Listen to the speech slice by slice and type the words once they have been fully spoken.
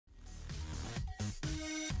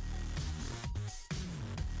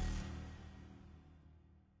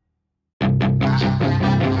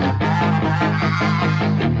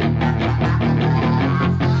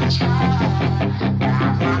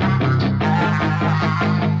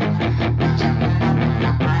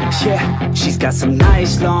Yeah, she's got some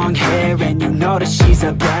nice long hair, and you know that she's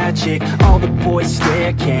a bad chick. All the boys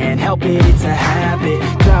stare, can't help it, it's a habit.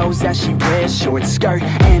 Clothes that she wears, short skirt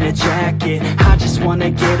and a jacket. I just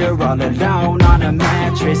wanna get her all alone on a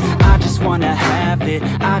mattress. I just wanna have it,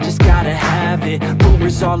 I just gotta have it.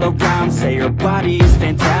 Rumors all around say her body is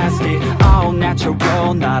fantastic. All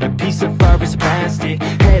natural, not a piece of fur is plastic.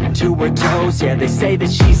 Head to her toes, yeah, they say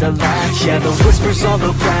that she's a latch. Yeah, the whispers all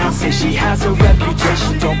around say she has a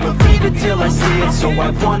reputation. Don't believe it till I see it, so I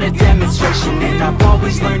want a demonstration. And I've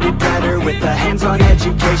always learned it better with a hands-on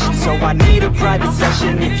education. So I need a private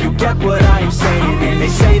session if you get what I am saying. And they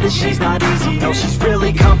say that she's not easy, no, she's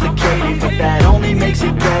really complicated, but that only makes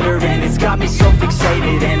it better, and it's got me so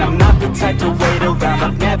fixated. And I'm not the type to wait around,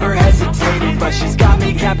 I've never hesitated, but she's got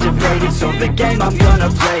me captivated, so the game, I'm gonna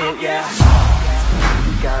play it, yeah.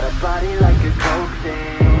 You got a body like a coke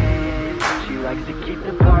thing, she likes to keep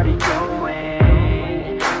the party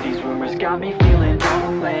going. These rumors got me feeling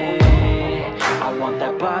lonely, I want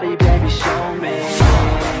that body, baby, show me.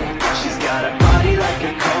 She's got a body like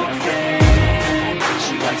a coke thing,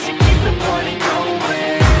 she likes to keep the party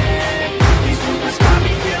going. These rumors got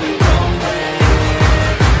me feeling lonely,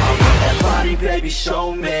 I want that body, baby,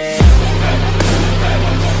 show me.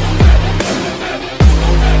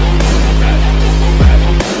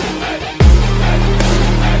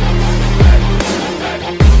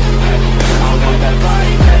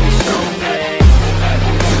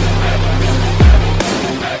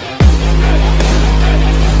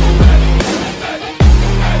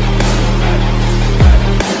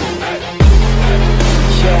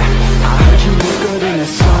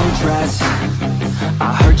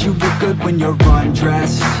 I heard you look good when you're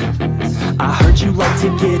undressed. I heard you like to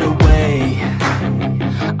get away.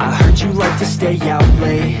 I heard you like to stay out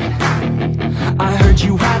late. I heard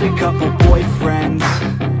you had a couple boyfriends.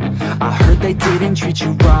 I heard they didn't treat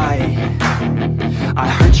you right. I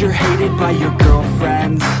heard you're hated by your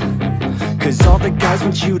girlfriends, 'cause all the guys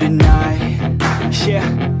want you tonight. Yeah,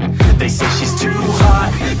 they say she's too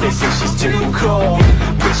hot, they say she's too cold.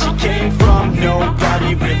 Where she came from,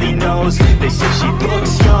 nobody really knows. They say she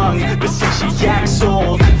looks young, but say she acts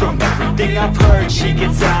old. From everything I've heard, she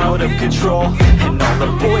gets out of control. And all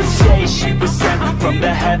the boys say she was sent from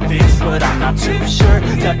the heavens, but I'm not too sure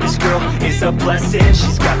that this girl is a blessing.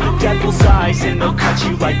 She's got the devil's eyes, and they'll cut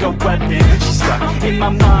you like a weapon. She's stuck in my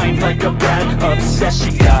mind like a bad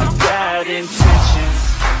obsession. Got bad intentions.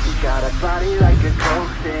 She got a body like a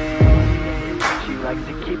coke thing, she likes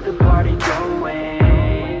to keep the party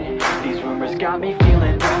going. These rumors got me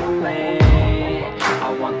feeling lonely, I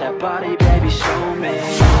want that body, baby, show me.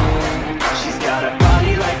 She's got a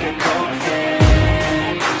body like a coke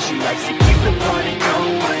thing, she likes to keep the party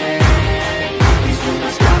going. These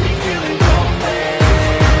rumors got me feeling lonely,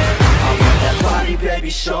 I want that body, baby,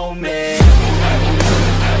 show me.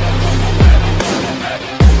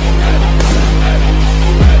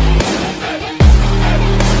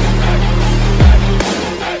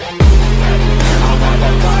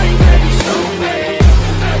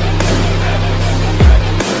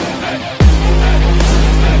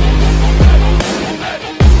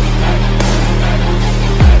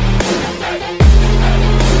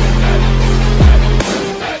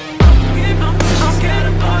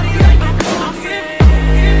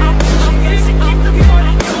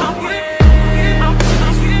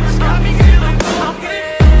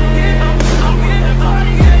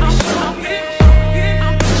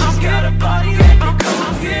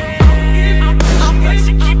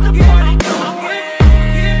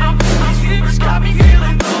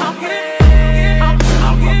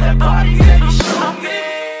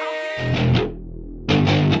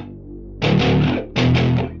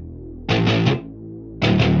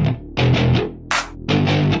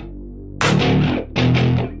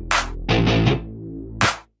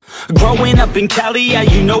 Growing up in Cali, yeah,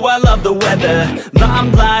 you know I love the weather.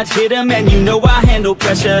 Limelight hit 'em and you know I handle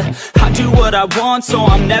pressure. I do what I want, so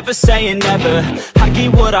I'm never saying never. I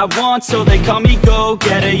get what I want, so they call me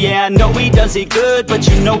go-getter. Yeah, I know he does it good, but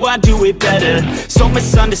you know I do it better. So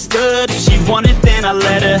misunderstood, if she wanted then I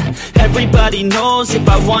let her. Everybody knows if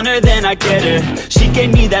I want her then I get her. She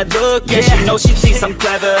gave me that look, yeah, she knows she thinks I'm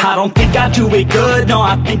clever. I don't think I do it good, no,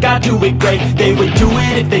 I think I do it great. They would do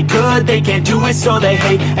it if they could, they can't do it so they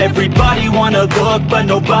hate. Everybody wanna look, but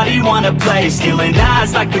nobody wanna play. Stealing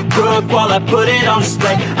eyes like a crook while I put it on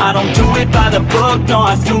display. I don't do it by the book, no,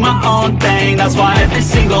 I do my own thing. That's why every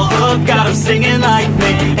single hook got them singing like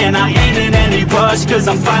me. And I ain't in any rush, 'cause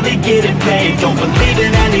I'm finally getting paid. Don't believe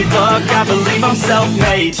in any luck, I believe I'm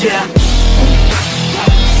self-made, yeah.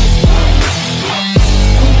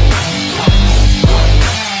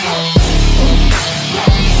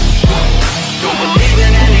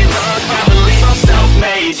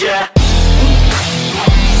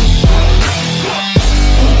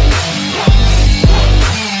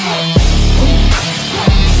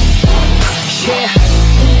 Yeah,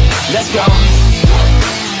 let's go.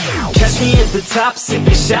 Catch me at the top,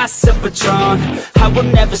 sipping shots of Patron. I will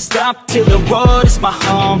never stop till the road is my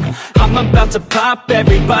home. I'm about to pop,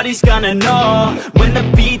 everybody's gonna know. When the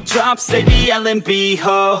beat drops, they be yelling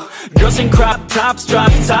B-ho. Girls in crop tops,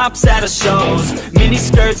 drop tops at our shows. Mini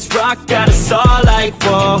skirts rock, got us all like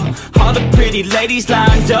whoa. All the pretty ladies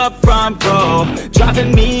lined up front row.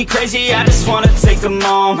 Driving me crazy, I just wanna take them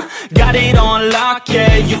home. Got it on lock,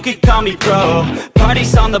 yeah, you could call me pro.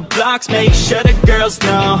 Parties on the blocks, make sure the girls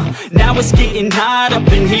know. Now it's getting hot up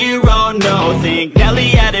in here, oh no. Think Nelly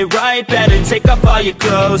had it right, better take off all your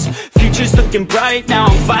clothes. Future's looking bright, now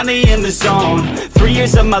I'm finally in the zone. 3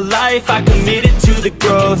 years of my life, I committed to the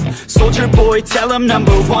growth. Soldier boy, tell them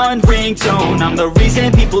 #1 ringtone. I'm the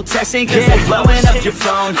reason people texting, cause they're blowing up your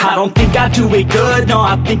phone. I don't think I do it good, no,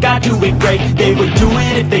 I think I do it great. They would do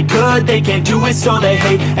it if they could, they can't do it so they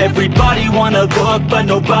hate. Everybody wanna look, but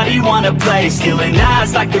nobody wanna play. Stealing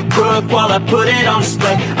eyes like a crook while I put it on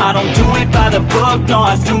display. I don't do it by the book, no,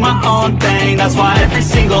 I do my own thing. That's why every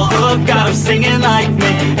single hook got them singing like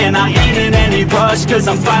me. And I ain't in any rush, cause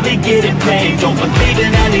I'm finally getting paid. Don't believe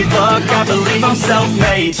in any luck, I believe I'm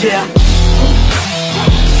self-made, yeah.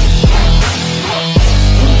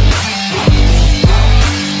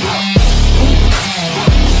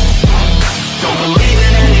 Don't believe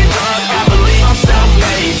in any luck, I believe I'm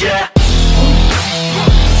self-made, yeah.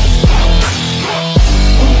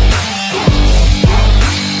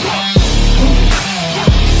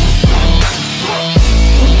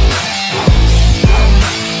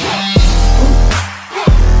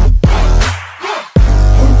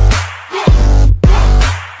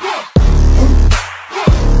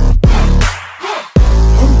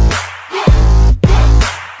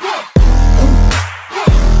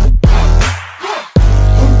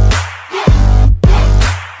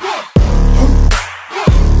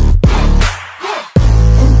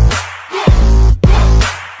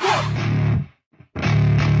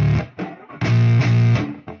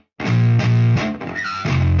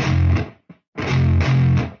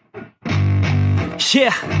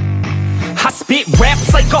 Yeah, I spit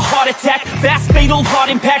raps like a heart attack. Fast, fatal, hard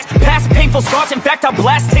impact. Past painful scars, in fact I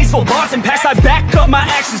blast tasteful bars and packs. I back up my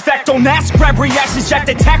actions, fact don't ask, grab reactions. Jacked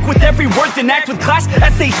attack with every word, then act with class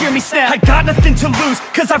as they hear me snap. I got nothing to lose,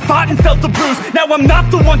 cause I fought and felt the bruise. Now I'm not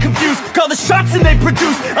the one confused, call the shots and they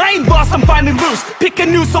produce. I ain't lost, I'm finally loose. Pick a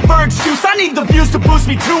new silver excuse, I need the views to boost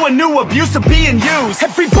me to a new abuse of being used.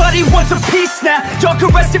 Everybody wants a piece now, y'all can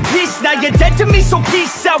rest in peace now. You're dead to me, so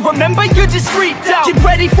peace out. Remember, you're just freaked out. Get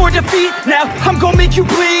ready for defeat now, I'm gonna make you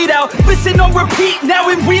bleed out. Listen on repeat now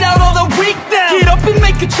and weed out all the weak now. Get up and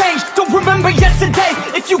make a change, don't remember yesterday.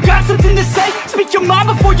 If you got something to say, speak your mind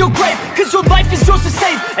before your grave. Cause your life is yours to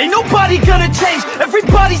save, ain't nobody gonna change.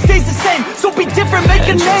 Everybody stays the same, so be different, make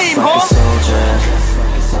a name, like a soldier,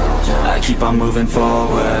 I keep on moving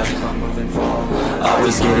forward.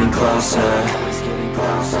 Always getting closer,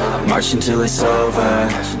 I march until it's over.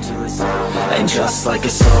 And just like a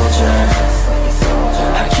soldier,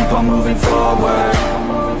 I keep on moving forward.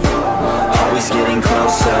 Always getting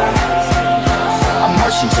closer, I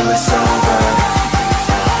march until it's over.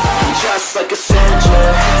 And just like a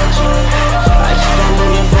soldier, I keep on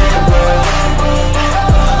moving forward.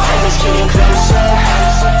 Always getting closer,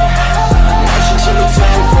 I march until it's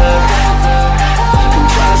over. And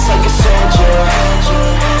just like a soldier,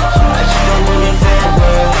 I keep on moving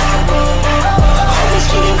forward. Always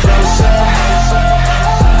getting closer,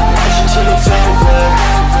 I march until it's over.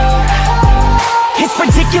 It's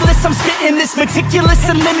ridiculous, I'm spitting this meticulous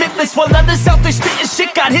and limitless, while others out there spitting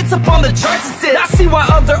shit got hits up on the charts and shit. I see why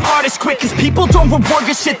other artists quit, cause people don't reward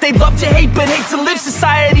good shit. They love to hate but hate to live.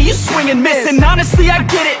 Society, you swing and miss. And honestly, I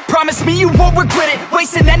get it, promise me you won't regret it.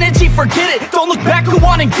 Wasting energy, forget it, don't look back, go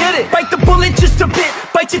on and get it. Bite the bullet just a bit,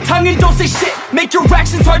 bite your tongue and don't say shit. Make your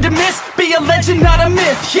actions hard to miss, be a legend, not a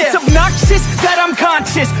myth. Yeah. It's obnoxious that I'm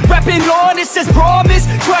conscious, rapping honest as promise.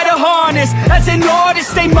 Try to harness, as an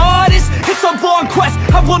artist, stay modest. It's a long quest,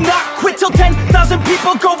 I will not quit till 10,000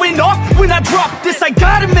 people going off when I drop this. I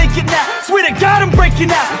gotta make it now, swear to God I'm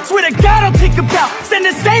breaking out. Swear to God I'll take a bow, stand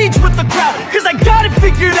the stage with the crowd. Cause I got it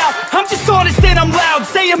figured out, I'm just honest and I'm loud.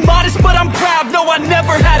 Saying modest but I'm proud, no I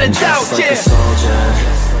never had a doubt. Just like a soldier,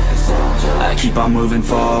 I keep on moving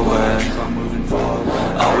forward.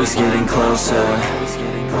 Always getting closer,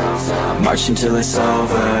 I march until it's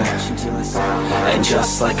over. And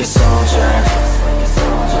just like a soldier,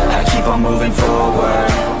 I keep on moving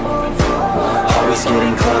forward. Always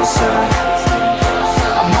getting closer,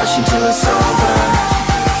 I march until it's over.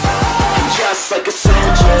 And just like a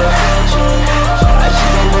soldier, I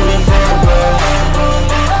keep on moving forward.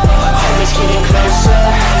 Always getting closer,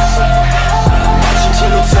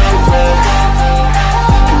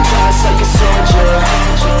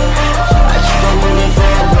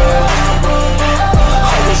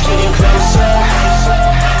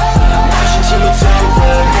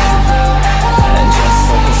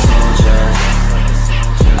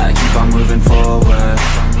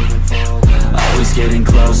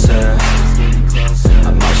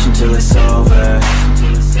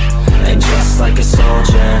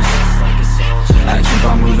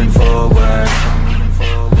 forward,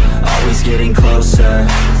 always getting closer.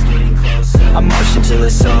 I'm marching till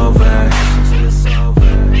it's over.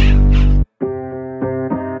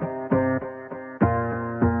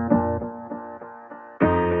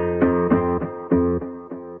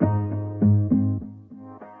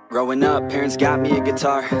 Growing up, parents got me a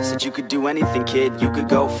guitar. Said you could do anything, kid, you could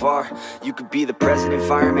go far. You could be the president,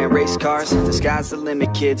 fireman, race cars. The sky's the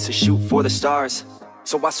limit, kid, so shoot for the stars.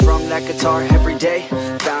 So I strummed that guitar every day.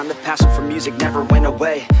 Found the passion for music never went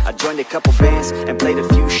away. I joined a couple bands and played a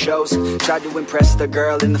few shows. Tried to impress the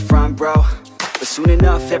girl in the front row. But soon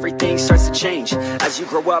enough, everything starts to change. As you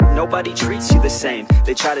grow up, nobody treats you the same.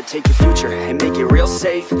 They try to take your future and make it real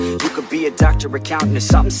safe. You could be a doctor, accountant, or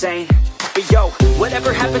something sane. But yo,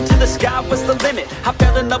 whatever happened to the sky was the limit. I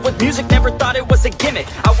fell in love with music, never thought it was a gimmick.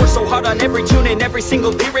 I worked so hard on every tune and every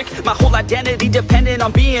single lyric. My whole identity depended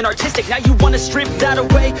on being artistic. Now you wanna strip that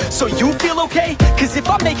away so you feel okay? Cause if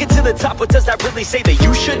I make it to the top, what does that really say? That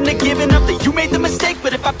you shouldn't have given up, that you made the mistake?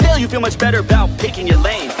 But if I fail, you feel much better about picking your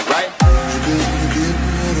lane, right?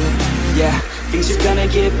 Yeah, things are gonna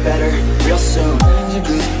get better real soon.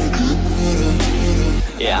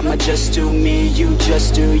 Yeah, I'ma just do me, you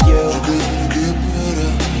just do you.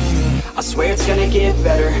 I swear it's gonna get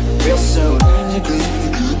better real soon.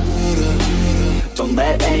 Don't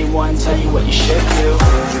let anyone tell you what you should do.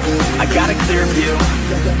 I got a clear view,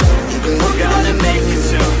 we're gonna make it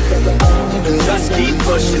soon. Just keep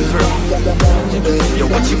pushing through. You're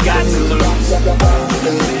what you got to lose.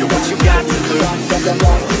 You're what you got to lose.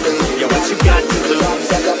 You're what you got to lose.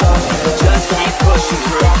 Just keep pushing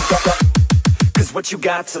through. Cause what you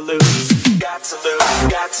got to lose, got to lose,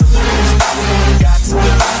 got to lose, got to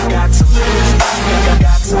lose, got to lose,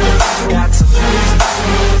 got to lose, got to lose,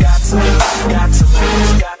 got to lose, got to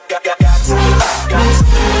lose, got to lose, got to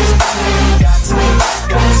lose, got to lose,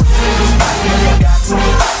 got to lose, got to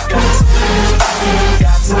lose,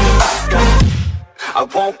 got to lose. I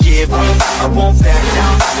won't give up, I won't back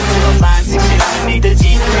down till the line sinks underneath the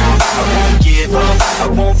deep ground. I won't give up, I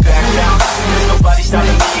won't back down. There's nobody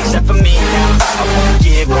stopping me except for me now. I won't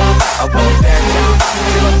give up, I won't back down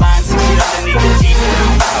till the line sinks underneath the deep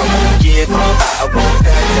ground. I won't give up, I won't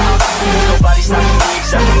back down. There's nobody stopping me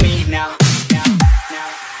except for me now.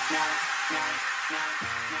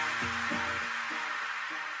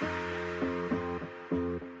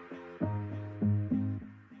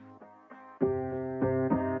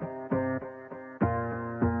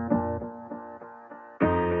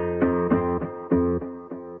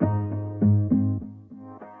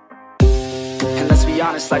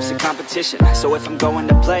 Honest, life's a competition. So if I'm going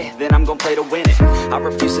to play, then I'm gonna play to win it. I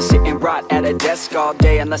refuse to sit and rot at a desk all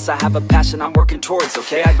day unless I have a passion I'm working towards,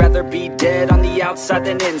 okay? I'd rather be dead on the outside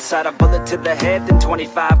than inside. A bullet to the head than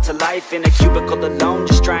 25 to life in a cubicle alone,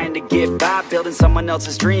 just trying to get by, building someone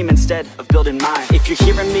else's dream instead of building mine. If you're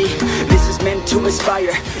hearing me, this is meant to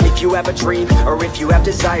inspire. If you have a dream or if you have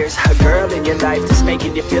desires, a girl in your life that's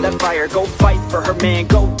making you feel that fire, go fight for her man,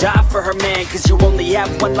 go die for her man. Cause you only have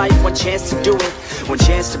one life, one chance to do it, one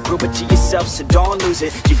chance to prove it to yourself, so don't lose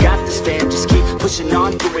it. You got this, fam, just keep pushing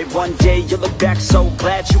on through it. One day you'll look back so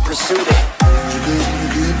glad you pursued it.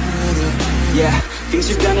 Yeah, things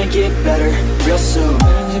are gonna get better real soon.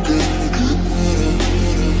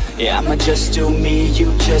 Yeah, I'ma just do me,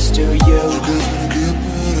 you just do you.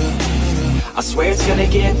 I swear it's gonna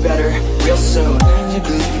get better real soon.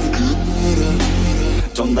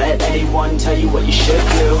 Don't let anyone tell you what you should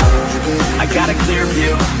do. I got a clear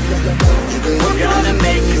view, we're gonna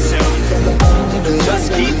make it soon.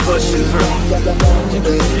 Just keep pushing through.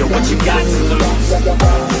 You're what you got to lose.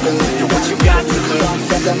 You're what you got to lose.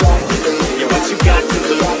 You're what you got to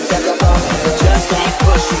lose. Just keep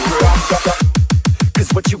pushing through. Cause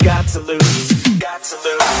what you got to lose, got to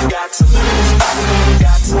lose, got to lose,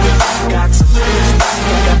 got to lose, got to lose,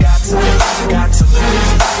 got to lose,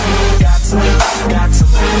 got to lose, got to lose, got to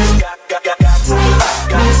lose, got to lose,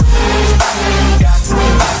 got to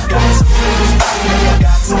lose, got to lose, got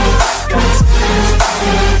to lose, got to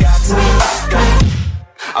lose, got to lose.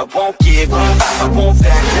 I won't give up, I won't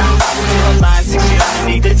back down till the line sinks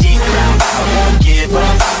underneath the deep ground. I won't give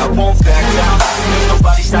up, I won't back down. There's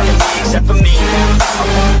nobody stopping me except for me now. I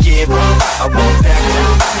won't give up, I won't back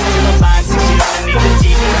down till the line sinks underneath the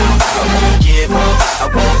deep ground. I won't give up, I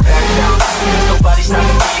won't back down. There's nobody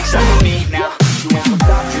stopping me except for me now. You won't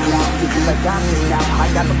stop me now, because I got this now. I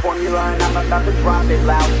got the formula and I'm about to drop it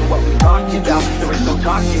loud. So what we talking about? There is no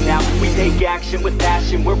talking now. We take action with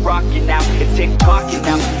passion, we're rocking now. It's tick-tocking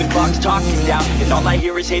now, the clock's talking down. And all I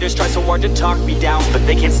hear is haters try so hard to talk me down, but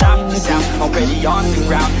they can't stop the sound, already on the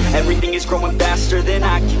ground. Everything is growing faster than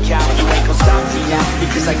I can count. You ain't gon' stop me now,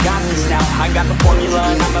 because I got this now. I got the formula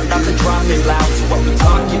and I'm about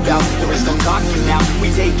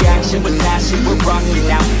attention, we're rocking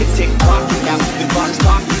now. It's tick-tocking now, the clock's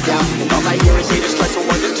talking down, and all I hear is haters try so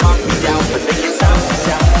hard to talk me down, but they can't stop the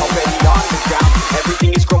sound, already on the ground.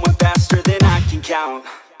 Everything is growing faster than I can count.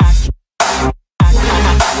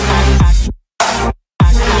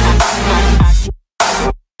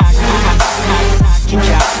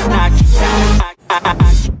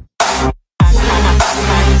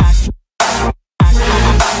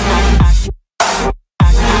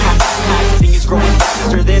 Everything is growing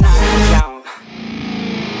faster than I can count.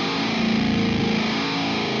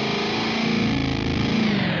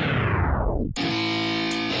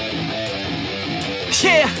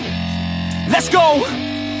 Yeah, let's go.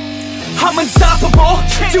 I'm unstoppable,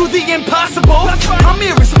 do the impossible. I'm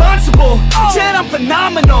irresponsible, yet I'm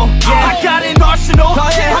phenomenal. I got an arsenal,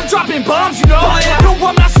 I'm dropping bombs, you know. No,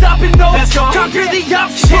 I'm not stopping, no. Conquer the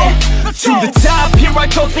obstacle. To the top, here I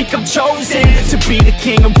go, think I'm chosen to be the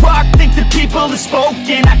king of rock, think the people have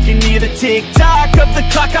spoken. I can hear the tick-tock of the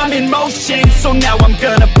clock, I'm in motion. So now I'm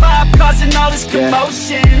gonna pop, causing all this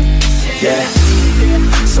commotion. Yeah,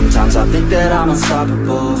 sometimes I think that I'm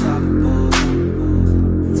unstoppable.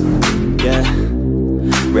 Yeah,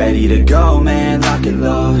 ready to go, man, lock and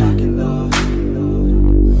load.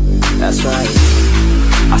 That's right,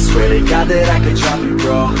 I swear to God that I could drop it,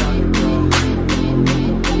 bro.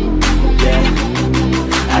 Yeah,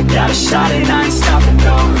 I got a shot and I ain't stopping,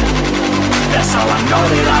 no. That's how I know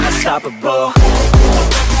that I'm unstoppable.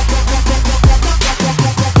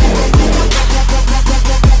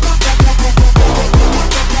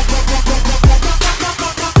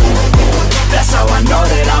 That's how I know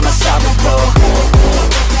that I'm unstoppable.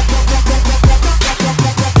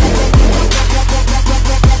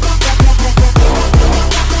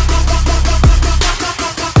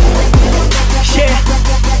 Yeah,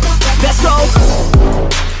 let's go.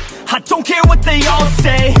 I don't care what they all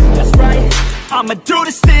say. That's right, I'ma do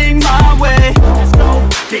this thing my way. Let's go.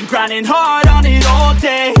 Been grinding hard on it all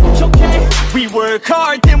day. Okay, we work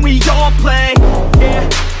hard, then we all play. Yeah,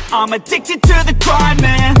 I'm addicted to the grind,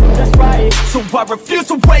 man. That's right, so I refuse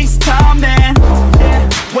to waste time, man. Yeah,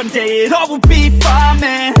 one day it all will be fine,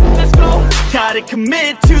 man. Let's go. Gotta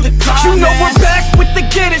commit to the climb. You know we're back with the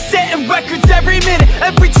Guinness, setting records every minute,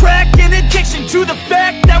 every track. An addiction to the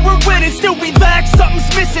fact that we're winning. Still we lack, something's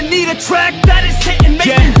missing. Need a track that is hitting,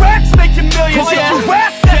 making racks, making millions. Yeah, you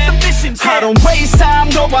ass, that's a mission. I don't waste time,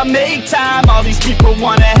 no, I make time. All these people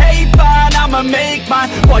wanna hate, fine, I'ma make mine.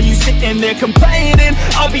 While you sitting there complaining,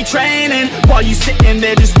 I'll be training. While you sitting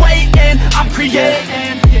there just waiting, I'm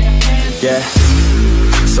creating. Yeah,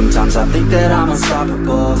 sometimes I think that I'm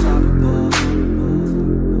unstoppable.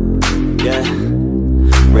 Yeah,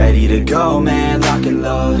 ready to go, man, lock and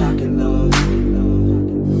load.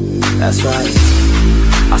 That's right,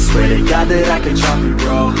 I swear to God that I could drop it,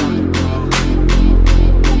 bro.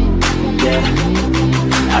 Yeah,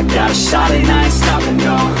 I got a shot and I ain't stopping,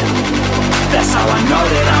 no. That's how I know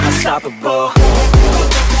that I'm unstoppable.